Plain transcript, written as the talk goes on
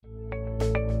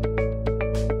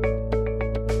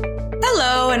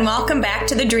and welcome back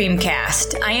to the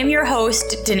Dreamcast. I am your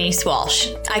host, Denise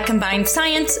Walsh. I combine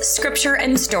science, scripture,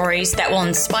 and stories that will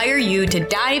inspire you to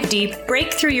dive deep,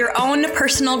 break through your own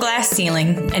personal glass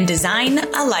ceiling, and design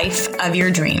a life of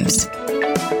your dreams.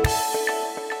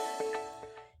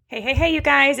 Hey, you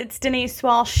guys, it's Denise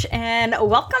Walsh, and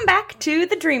welcome back to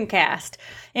the Dreamcast.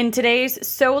 In today's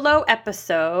solo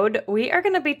episode, we are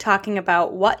going to be talking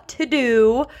about what to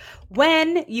do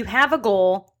when you have a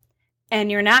goal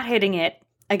and you're not hitting it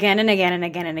again and again and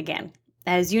again and again.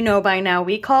 As you know by now,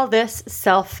 we call this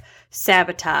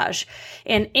self-sabotage.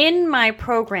 And in my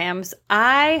programs,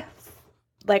 I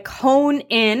hone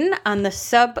in on the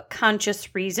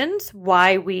subconscious reasons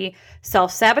why we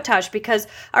self-sabotage, because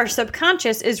our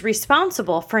subconscious is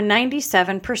responsible for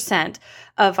 97%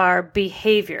 of our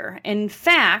behavior. In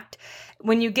fact,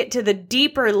 when you get to the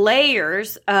deeper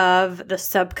layers of the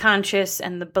subconscious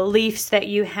and the beliefs that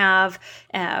you have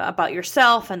about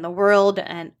yourself and the world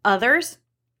and others,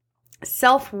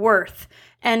 self-worth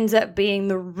ends up being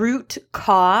the root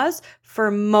cause for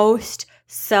most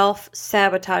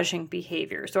self-sabotaging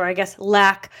behaviors, or I guess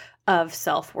lack of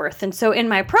self-worth. And so in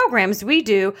my programs, we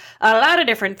do a lot of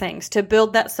different things to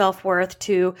build that self-worth,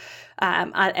 to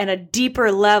at a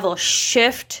deeper level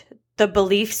shift the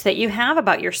beliefs that you have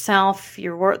about yourself,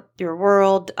 your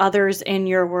world, others in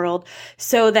your world,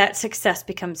 so that success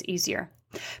becomes easier.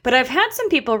 But I've had some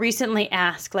people recently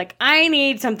ask, I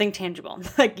need something tangible.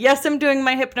 Yes, I'm doing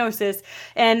my hypnosis,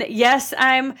 and yes,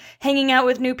 I'm hanging out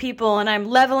with new people, and I'm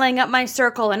leveling up my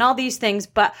circle and all these things,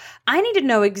 but I need to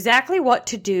know exactly what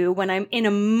to do when I'm in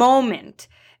a moment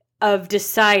of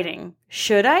deciding,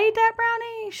 should I eat that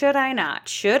brownie? Should I not?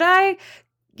 Should I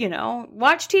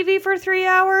watch TV for 3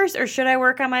 hours, or should I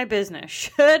work on my business?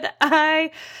 Should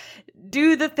I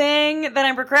do the thing that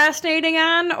I'm procrastinating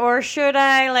on, or should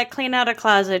I clean out a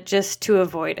closet just to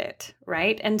avoid it,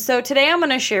 right? And so today I'm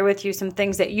going to share with you some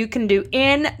things that you can do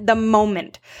in the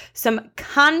moment, some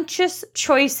conscious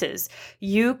choices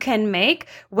you can make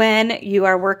when you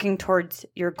are working towards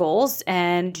your goals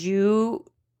and you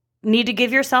need to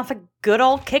give yourself a good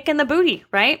old kick in the booty,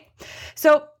 right?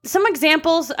 So some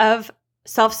examples of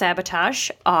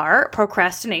self-sabotage are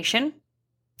procrastination,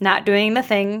 not doing the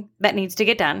thing that needs to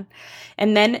get done.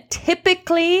 And then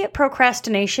typically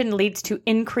procrastination leads to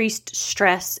increased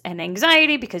stress and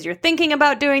anxiety because you're thinking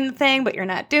about doing the thing, but you're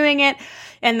not doing it.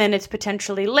 And then it's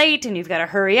potentially late and you've got to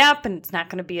hurry up and it's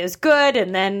not going to be as good.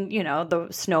 And then, the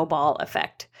snowball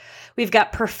effect. We've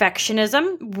got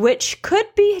perfectionism, which could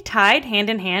be tied hand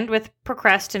in hand with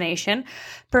procrastination.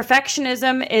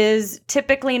 Perfectionism is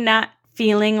typically not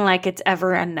feeling like it's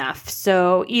ever enough.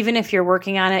 So even if you're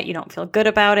working on it, you don't feel good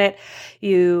about it.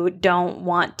 You don't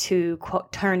want to,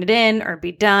 quote, turn it in or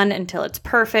be done until it's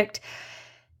perfect.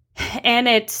 And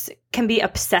it can be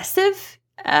obsessive.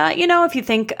 If you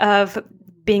think of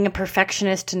being a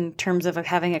perfectionist in terms of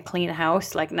having a clean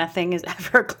house, nothing is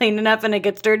ever clean enough and it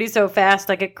gets dirty so fast,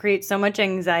 it creates so much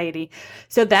anxiety.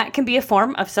 So that can be a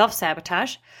form of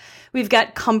self-sabotage. We've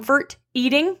got comfort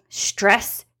eating,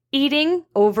 stress eating,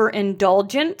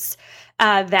 overindulgence.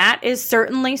 That is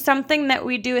certainly something that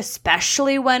we do,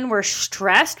 especially when we're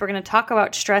stressed. We're going to talk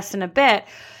about stress in a bit,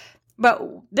 but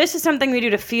this is something we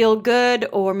do to feel good,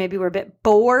 or maybe we're a bit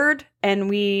bored and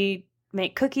we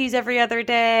make cookies every other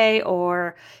day,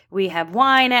 or we have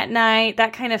wine at night,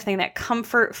 that kind of thing. That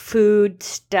comfort food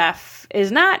stuff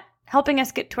is not helping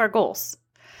us get to our goals.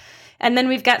 And then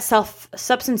we've got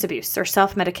substance abuse or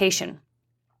self-medication.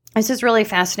 This is really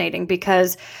fascinating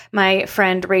because my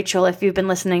friend Rachel, if you've been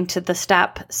listening to the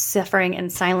Stop Suffering in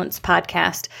Silence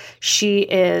podcast, she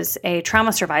is a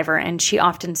trauma survivor, and she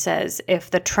often says, if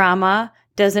the trauma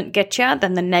doesn't get you,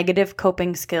 then the negative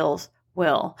coping skills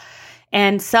will.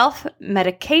 And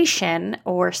self-medication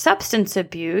or substance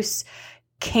abuse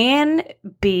can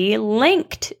be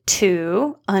linked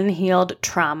to unhealed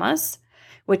traumas,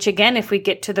 which again, if we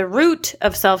get to the root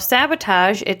of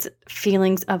self-sabotage, it's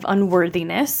feelings of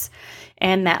unworthiness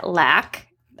and that lack,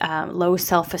 low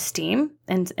self-esteem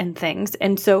and things.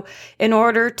 And so in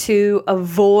order to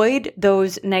avoid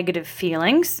those negative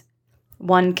feelings,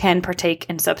 one can partake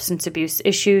in substance abuse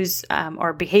issues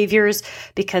or behaviors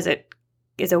because it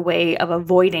is a way of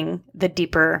avoiding the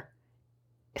deeper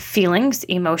feelings,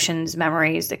 emotions,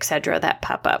 memories, etc. that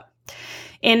pop up.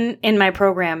 In my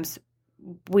programs,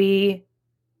 we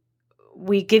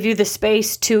give you the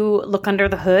space to look under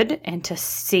the hood and to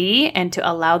see and to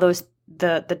allow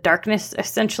the darkness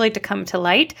essentially to come to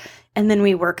light. And then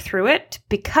we work through it,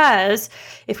 because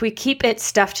if we keep it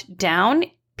stuffed down,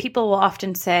 people will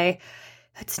often say,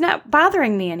 it's not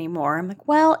bothering me anymore. I'm like,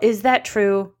 well, is that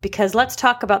true? Because let's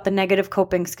talk about the negative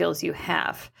coping skills you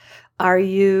have. are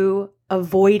you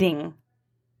avoiding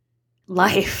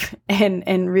life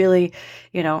and really,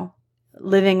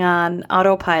 living on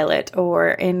autopilot or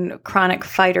in chronic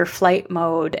fight or flight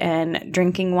mode and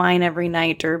drinking wine every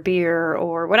night or beer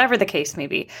or whatever the case may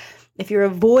be? If you're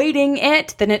avoiding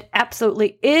it, then it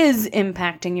absolutely is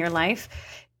impacting your life,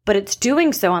 but it's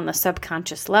doing so on the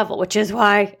subconscious level, which is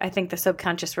why I think the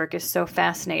subconscious work is so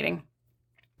fascinating.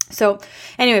 So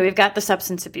anyway, we've got the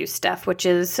substance abuse stuff, which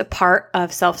is a part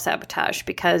of self-sabotage,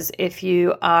 because if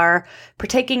you are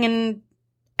partaking in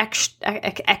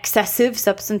excessive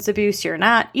substance abuse, you're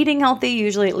not eating healthy.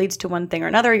 Usually it leads to one thing or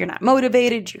another. You're not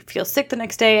motivated. You feel sick the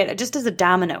next day. It just is a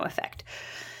domino effect.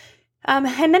 And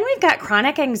then we've got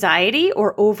chronic anxiety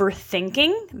or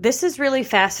overthinking. This is really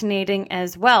fascinating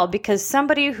as well, because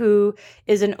somebody who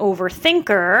is an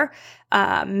overthinker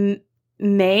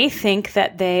may think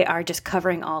that they are just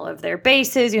covering all of their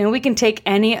bases. We can take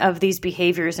any of these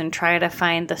behaviors and try to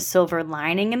find the silver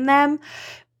lining in them.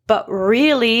 But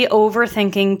really,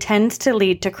 overthinking tends to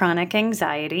lead to chronic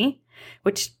anxiety,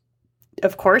 which,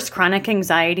 of course, chronic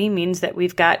anxiety means that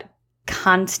we've got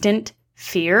constant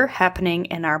fear happening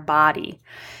in our body.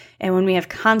 And when we have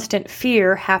constant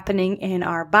fear happening in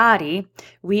our body,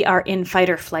 we are in fight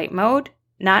or flight mode,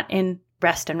 not in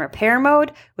rest and repair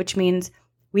mode, which means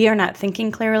we are not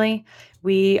thinking clearly.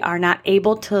 We are not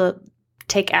able to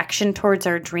take action towards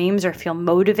our dreams or feel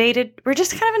motivated. We're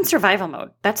just kind of in survival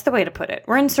mode. That's the way to put it.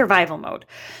 We're in survival mode.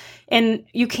 And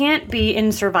you can't be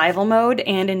in survival mode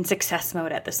and in success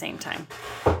mode at the same time.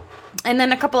 And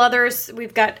then a couple others,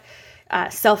 we've got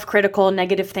self-critical,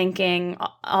 negative thinking,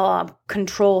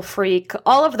 control freak.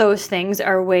 All of those things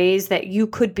are ways that you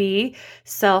could be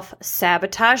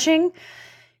self-sabotaging.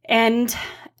 And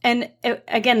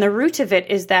again, the root of it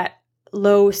is that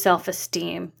low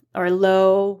self-esteem or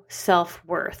low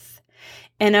self-worth.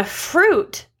 And a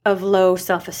fruit of low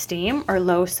self-esteem or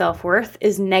low self-worth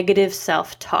is negative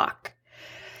self-talk.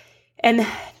 And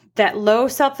that low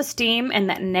self-esteem and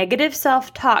that negative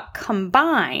self-talk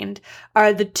combined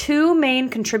are the two main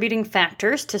contributing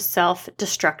factors to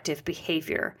self-destructive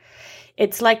behavior.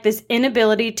 It's like this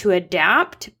inability to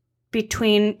adapt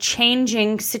between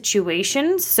changing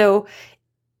situations. So,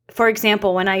 for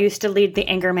example, when I used to lead the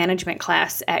anger management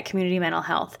class at Community Mental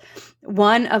Health,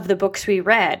 one of the books we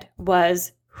read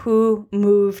was Who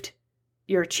Moved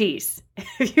Your Cheese?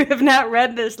 If you have not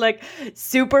read this,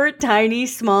 super tiny,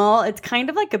 small, it's kind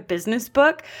of like a business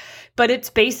book, but it's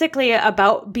basically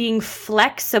about being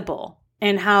flexible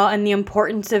and the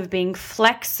importance of being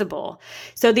flexible.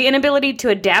 So the inability to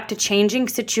adapt to changing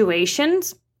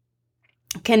situations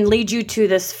can lead you to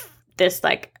this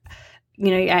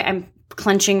I'm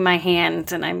clenching my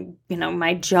hands and I'm,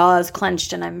 my jaw is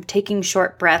clenched and I'm taking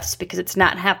short breaths because it's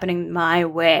not happening my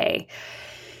way.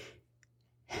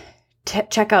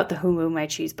 Check out the Who Moved My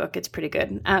Cheese book. It's pretty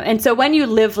good. And so when you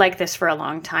live like this for a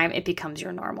long time, it becomes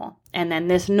your normal. And then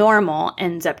this normal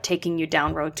ends up taking you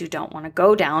down roads you don't want to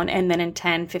go down. And then in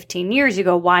 10, 15 years, you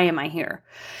go, why am I here?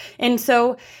 And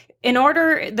so in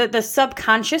order, the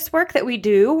subconscious work that we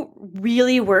do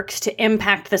really works to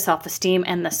impact the self-esteem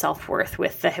and the self-worth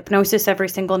with the hypnosis every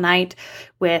single night,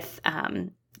 with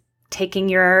taking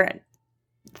your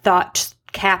thoughts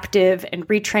captive and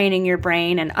retraining your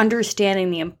brain and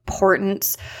understanding the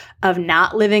importance of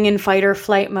not living in fight or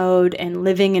flight mode and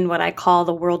living in what I call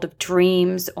the world of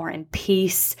dreams or in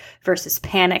peace versus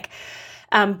panic.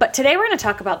 But today we're going to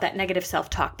talk about that negative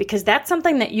self-talk, because that's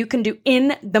something that you can do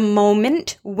in the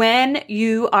moment when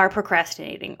you are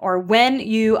procrastinating, or when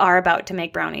you are about to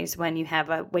make brownies when you have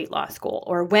a weight loss goal,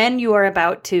 or when you are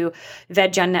about to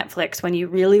veg on Netflix when you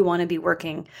really want to be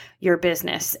working your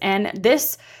business. And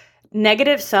this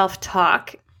negative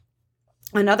self-talk,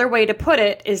 another way to put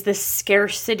it, is the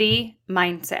scarcity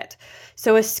mindset.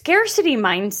 So a scarcity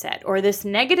mindset, or this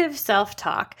negative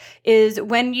self-talk, is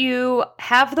when you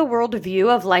have the worldview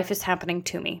of life is happening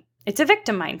to me. It's a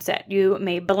victim mindset. You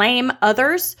may blame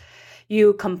others,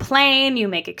 you complain, you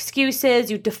make excuses,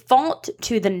 you default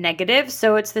to the negative.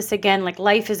 So it's this again, like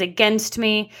life is against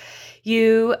me.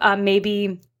 You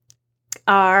maybe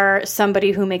are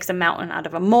somebody who makes a mountain out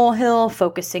of a molehill,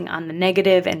 focusing on the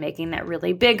negative and making that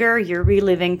really bigger. You're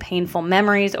reliving painful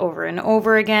memories over and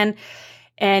over again.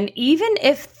 And even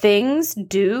if things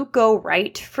do go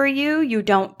right for you, you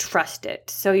don't trust it.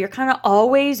 So you're kind of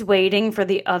always waiting for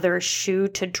the other shoe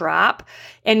to drop,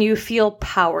 and you feel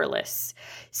powerless.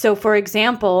 So for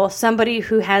example, somebody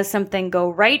who has something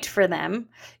go right for them,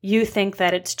 you think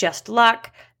that it's just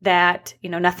luck, that,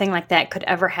 nothing like that could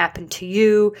ever happen to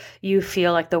you. You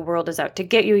feel like the world is out to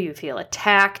get you. You feel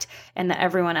attacked, and that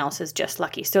everyone else is just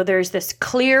lucky. So there's this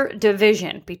clear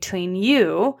division between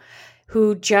you,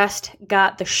 who just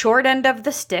got the short end of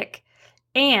the stick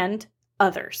and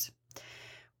others.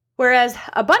 Whereas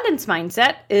abundance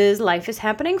mindset is life is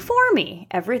happening for me.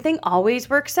 Everything always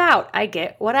works out. I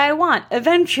get what I want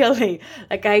eventually.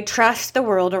 Like I trust the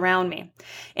world around me.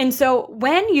 And so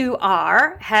when you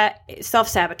are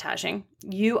self-sabotaging,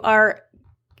 you are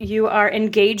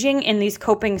engaging in these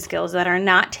coping skills that are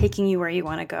not taking you where you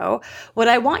want to go. What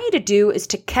I want you to do is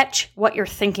to catch what you're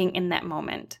thinking in that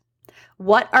moment.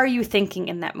 What are you thinking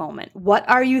in that moment? What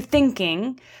are you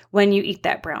thinking when you eat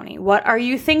that brownie? What are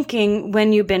you thinking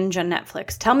when you binge on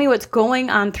Netflix? Tell me what's going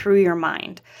on through your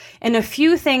mind. And a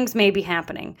few things may be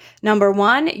happening. Number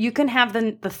one, you can have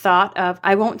the thought of,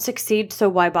 I won't succeed, so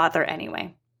why bother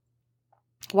anyway?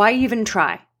 Why even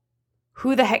try?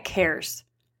 Who the heck cares?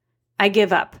 I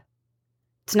give up.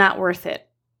 It's not worth it.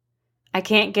 I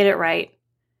can't get it right.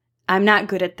 I'm not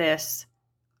good at this.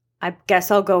 I guess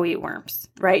I'll go eat worms,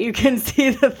 right? You can see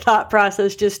the thought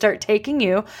process just start taking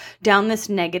you down this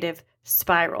negative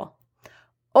spiral.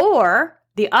 Or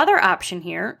the other option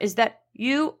here is that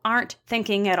you aren't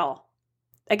thinking at all.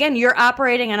 Again, you're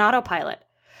operating on autopilot.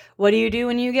 What do you do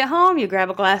when you get home? You grab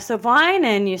a glass of wine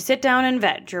and you sit down and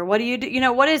veg. Or what do you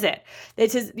do? What is it?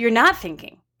 It says you're not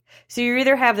thinking. So you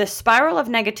either have this spiral of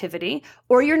negativity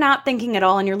or you're not thinking at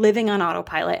all and you're living on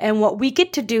autopilot. And what we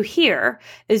get to do here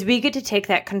is we get to take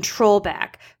that control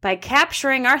back by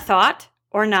capturing our thought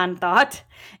or non-thought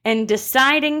and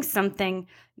deciding something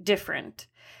different.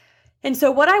 And so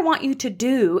what I want you to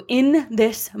do in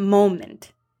this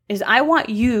moment is I want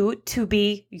you to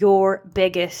be your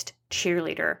biggest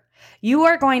cheerleader. You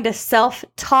are going to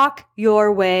self-talk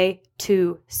your way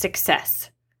to success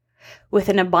with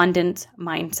an abundance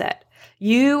mindset.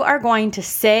 You are going to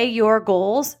say your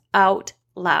goals out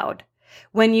loud.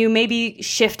 When you maybe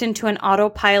shift into an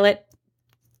autopilot,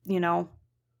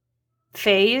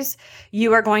 phase,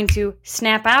 you are going to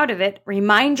snap out of it,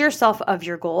 remind yourself of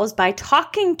your goals by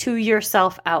talking to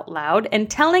yourself out loud and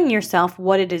telling yourself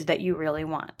what it is that you really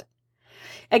want.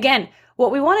 Again,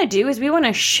 what we want to do is we want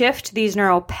to shift these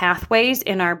neural pathways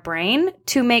in our brain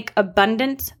to make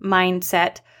abundance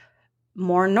mindset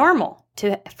more normal.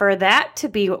 For that to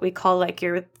be what we call like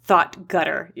your thought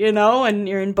gutter, and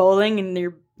you're in bowling and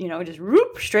you're, just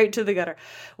whoop straight to the gutter.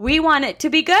 We want it to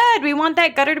be good. We want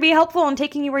that gutter to be helpful and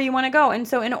taking you where you want to go. And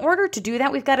so in order to do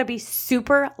that, we've got to be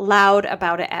super loud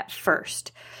about it at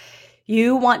first.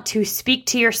 You want to speak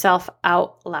to yourself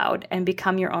out loud and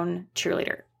become your own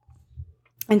cheerleader.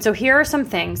 And so here are some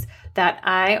things that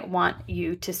I want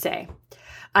you to say.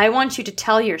 I want you to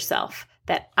tell yourself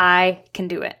that I can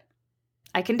do it.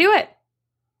 I can do it.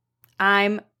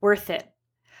 I'm worth it.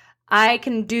 I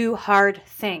can do hard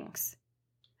things.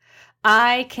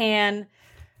 I can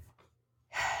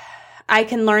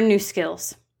learn new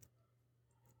skills.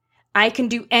 I can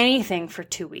do anything for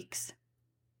 2 weeks.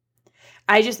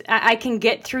 I can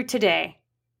get through today.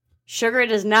 Sugar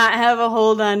does not have a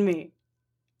hold on me.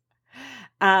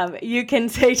 You can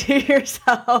say to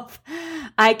yourself,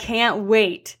 I can't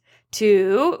wait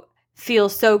to feel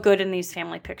so good in these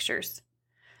family pictures.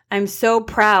 I'm so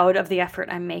proud of the effort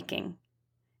I'm making.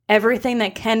 Everything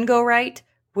that can go right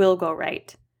will go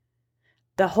right.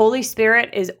 The Holy Spirit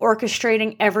is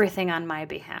orchestrating everything on my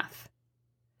behalf.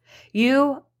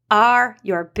 You are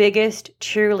your biggest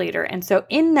cheerleader. And so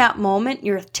in that moment,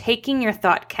 you're taking your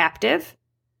thought captive.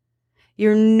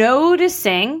 You're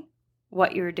noticing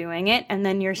what you're doing it, and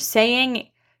then you're saying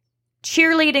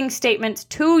cheerleading statements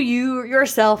to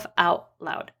yourself out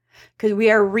loud. Because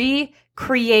we are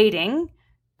recreating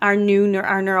our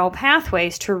neural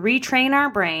pathways to retrain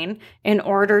our brain in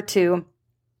order to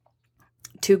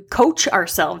coach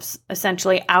ourselves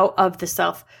essentially out of the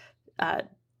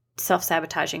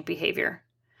self-sabotaging behavior.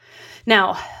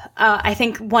 Now, I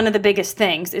think one of the biggest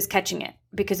things is catching it,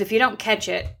 because if you don't catch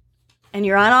it and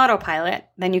you're on autopilot,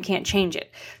 then you can't change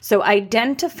it. So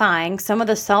identifying some of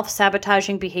the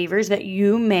self-sabotaging behaviors that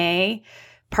you may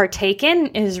partake in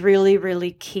is really,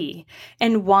 really key.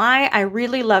 And why I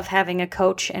really love having a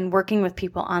coach and working with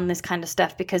people on this kind of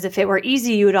stuff, because if it were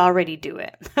easy, you would already do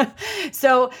it.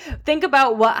 So think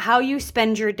about how you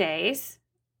spend your days.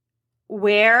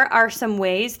 Where are some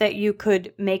ways that you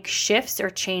could make shifts or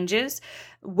changes?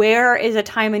 Where is a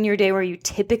time in your day where you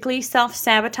typically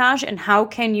self-sabotage, and how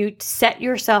can you set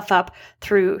yourself up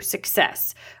through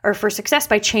success, or for success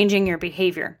by changing your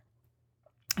behavior?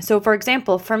 So for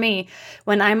example, for me,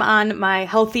 when I'm on my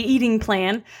healthy eating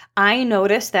plan, I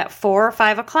notice that 4 or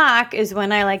 5 o'clock is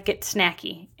when I get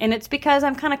snacky. And it's because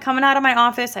I'm kind of coming out of my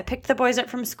office. I picked the boys up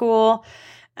from school.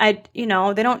 They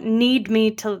don't need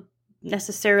me to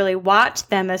necessarily watch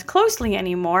them as closely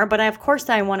anymore, but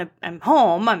I'm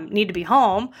home. I need to be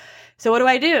home. So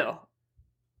what do?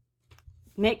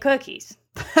 Make cookies.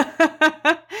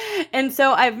 And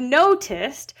so I've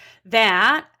noticed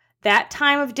that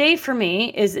time of day for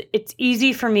me it's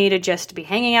easy for me to just be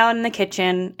hanging out in the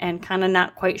kitchen and kind of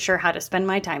not quite sure how to spend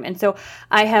my time. And so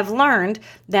I have learned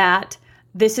that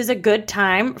this is a good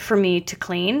time for me to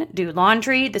clean, do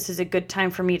laundry. This is a good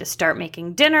time for me to start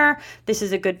making dinner. This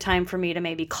is a good time for me to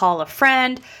maybe call a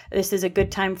friend. This is a good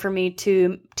time for me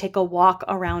to take a walk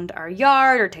around our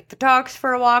yard or take the dogs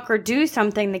for a walk or do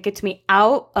something that gets me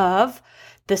out of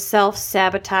the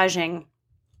self-sabotaging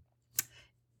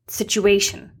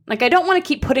situation. Like, I don't want to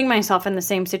keep putting myself in the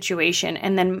same situation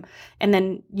and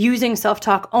then using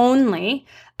self-talk only.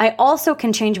 I also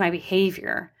can change my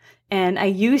behavior. And I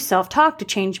use self-talk to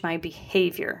change my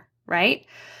behavior, right?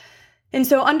 And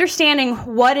so understanding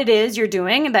what it is you're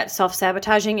doing, that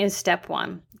self-sabotaging, is step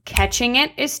 1. Catching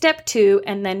it is step 2.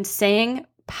 And then saying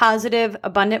positive,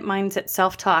 abundant mindset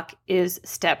self-talk is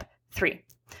step 3.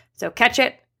 So catch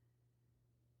it,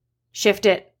 shift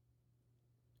it,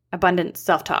 abundant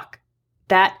self-talk.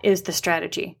 That is the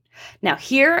strategy. Now,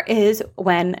 here is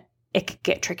when it could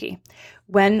get tricky.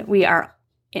 When we are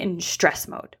in stress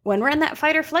mode, when we're in that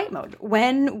fight or flight mode,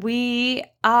 when we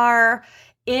are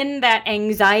in that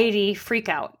anxiety freak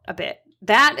out a bit,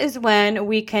 that is when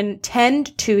we can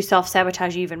tend to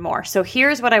self-sabotage even more. So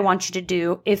here's what I want you to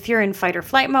do if you're in fight or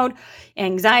flight mode,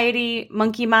 anxiety,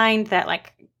 monkey mind, that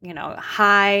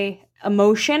high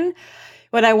emotion.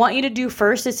 What I want you to do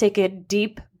first is take a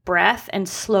deep breath and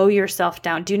slow yourself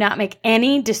down. Do not make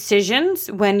any decisions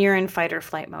when you're in fight or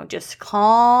flight mode. Just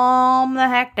calm the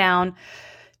heck down.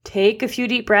 Take a few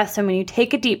deep breaths, and when you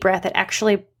take a deep breath, it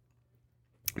actually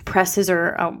presses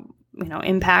or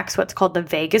impacts what's called the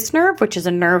vagus nerve, which is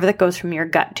a nerve that goes from your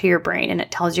gut to your brain, and it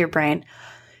tells your brain,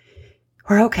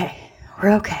 we're okay,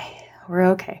 we're okay, we're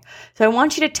okay. So I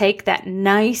want you to take that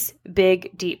nice,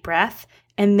 big, deep breath,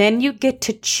 and then you get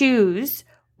to choose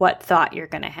what thought you're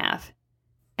going to have.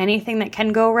 Anything that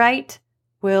can go right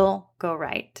will go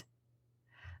right.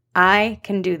 I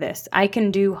can do this. I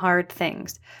can do hard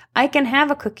things. I can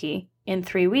have a cookie in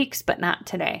 3 weeks, but not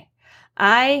today.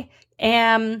 I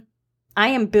am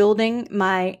building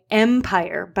my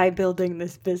empire by building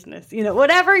this business.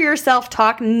 Whatever your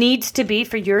self-talk needs to be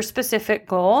for your specific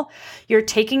goal, you're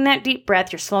taking that deep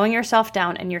breath, you're slowing yourself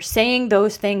down, and you're saying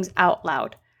those things out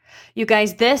loud. You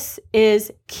guys, this is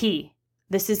key.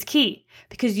 This is key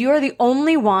because you are the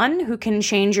only one who can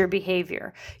change your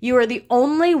behavior. You are the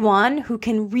only one who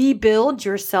can rebuild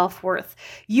your self-worth.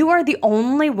 You are the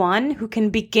only one who can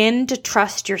begin to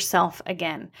trust yourself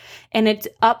again. And it's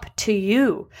up to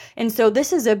you. And so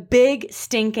this is a big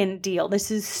stinking deal. This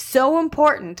is so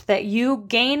important that you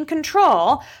gain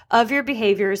control of your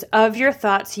behaviors, of your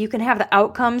thoughts, so you can have the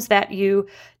outcomes that you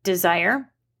desire.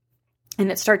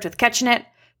 And it starts with catching it,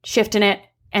 shifting it,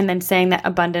 and then saying that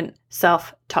abundant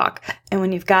self-talk. And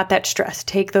when you've got that stress,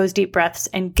 take those deep breaths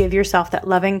and give yourself that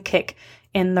loving kick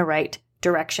in the right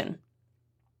direction.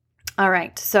 All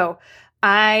right. So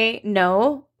I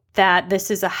know that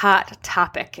this is a hot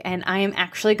topic, and I am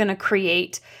actually going to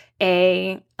create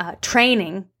a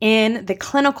training in the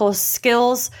clinical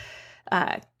skills,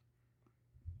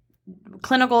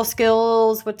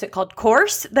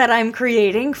 course that I'm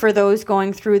creating for those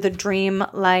going through the Dream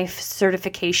Life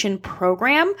Certification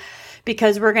Program,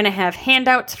 because we're going to have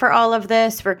handouts for all of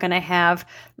this. We're going to have,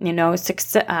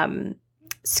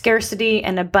 scarcity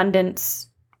and abundance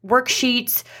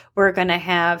worksheets. We're going to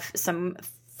have some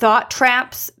thought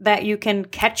traps that you can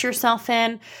catch yourself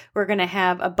in. We're going to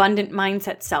have abundant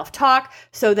mindset self-talk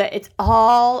so that it's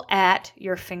all at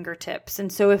your fingertips.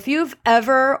 And so if you've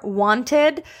ever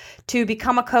wanted to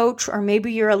become a coach, or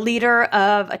maybe you're a leader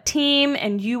of a team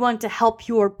and you want to help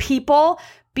your people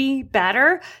be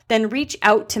better, then reach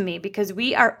out to me, because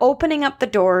we are opening up the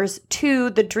doors to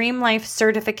the Dream Life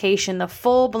Certification, the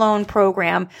full-blown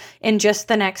program, in just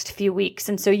the next few weeks.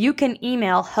 And so you can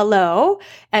email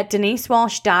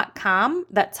hello@denisewalsh.com.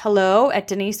 That's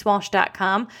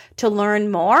hello@denisewalsh.com to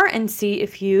learn more and see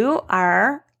if you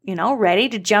are ready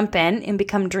to jump in and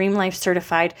become Dream Life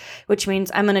certified, which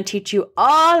means I'm going to teach you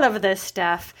all of this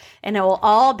stuff, and it will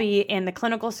all be in the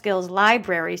Clinical Skills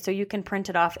Library, so you can print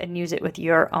it off and use it with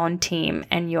your own team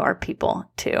and your people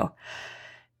too.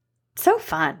 So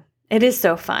fun. It is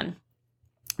so fun.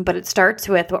 But it starts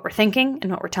with what we're thinking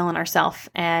and what we're telling ourselves,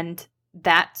 and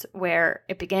that's where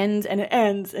it begins and it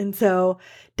ends. And so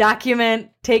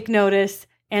document, take notice,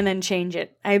 and then change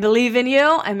it. I believe in you.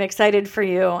 I'm excited for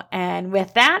you. And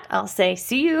with that, I'll say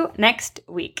see you next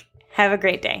week. Have a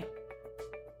great day.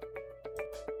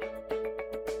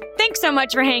 Thanks so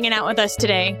much for hanging out with us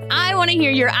today. I want to hear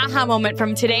your aha moment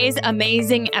from today's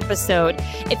amazing episode.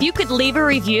 If you could leave a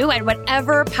review at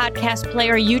whatever podcast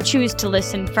player you choose to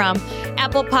listen from,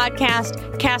 Apple Podcast,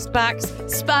 Castbox,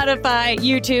 Spotify,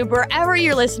 YouTube, wherever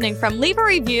you're listening from, leave a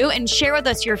review and share with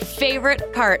us your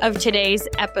favorite part of today's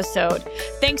episode.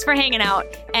 Thanks for hanging out,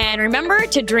 and remember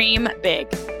to dream big.